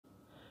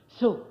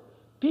So,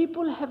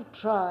 people have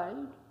tried,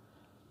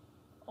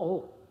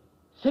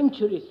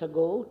 centuries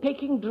ago,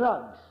 taking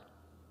drugs.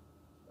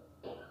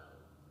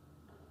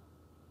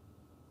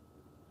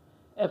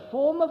 A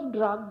form of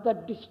drug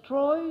that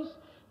destroys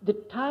the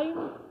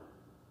time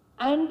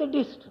and the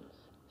distance,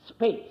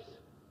 space,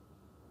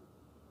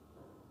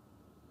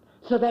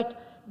 so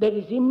that there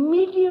is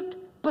immediate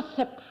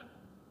perception.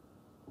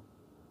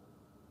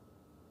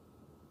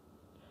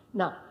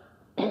 Now,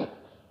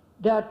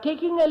 they are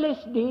taking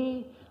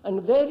LSD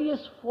and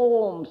various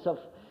forms of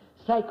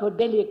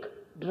psychedelic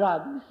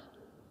drugs.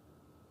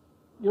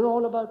 You know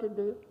all about it,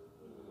 do you?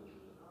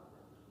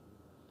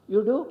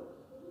 You do?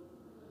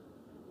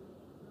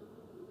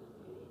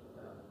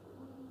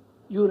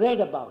 You read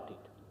about it.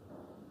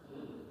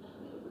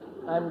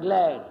 I'm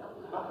glad.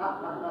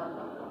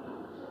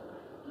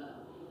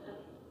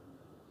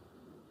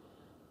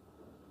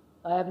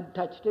 I haven't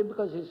touched it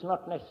because it's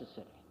not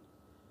necessary.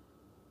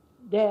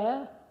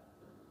 There,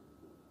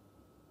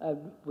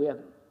 we have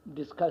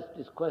discussed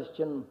this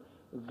question,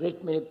 a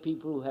great many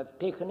people who have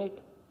taken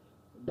it,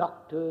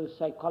 doctors,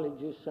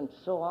 psychologists, and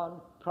so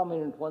on,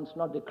 prominent ones,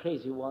 not the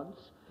crazy ones.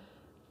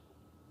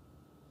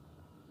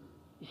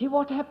 You see,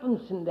 what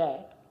happens in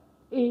that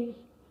is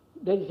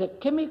there is a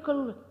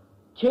chemical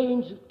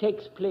change that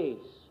takes place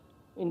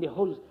in the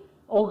whole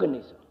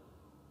organism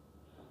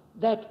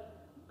that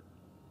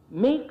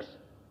makes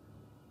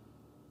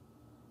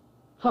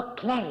for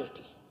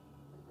clarity.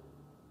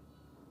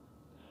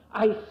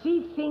 I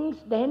see things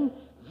then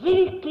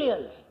very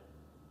clearly.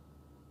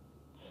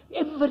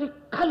 Every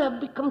color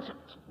becomes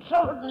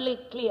extraordinarily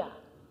clear.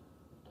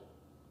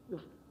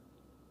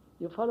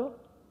 You follow?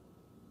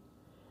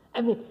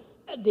 I mean,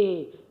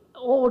 the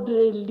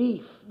ordinary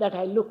leaf that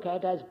I look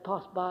at as I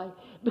pass by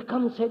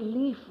becomes a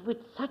leaf with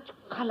such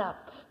color,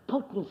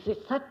 potency,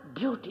 such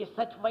beauty,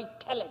 such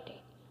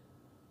vitality.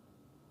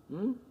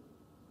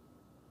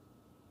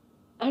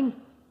 And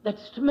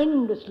that's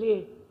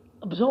tremendously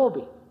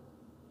absorbing.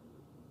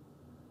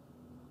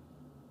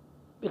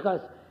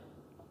 Because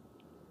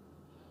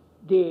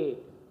the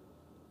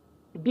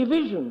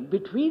division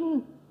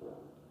between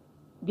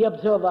the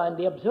observer and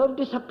the observed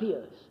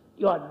disappears.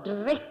 You are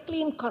directly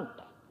in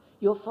contact.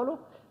 You follow?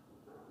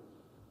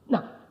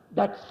 Now,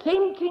 that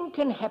same thing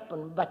can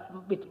happen, but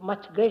with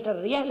much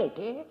greater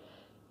reality,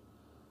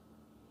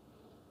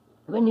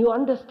 when you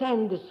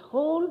understand this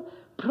whole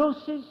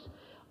process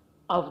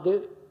of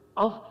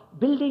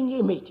building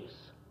images.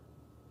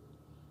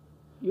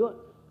 You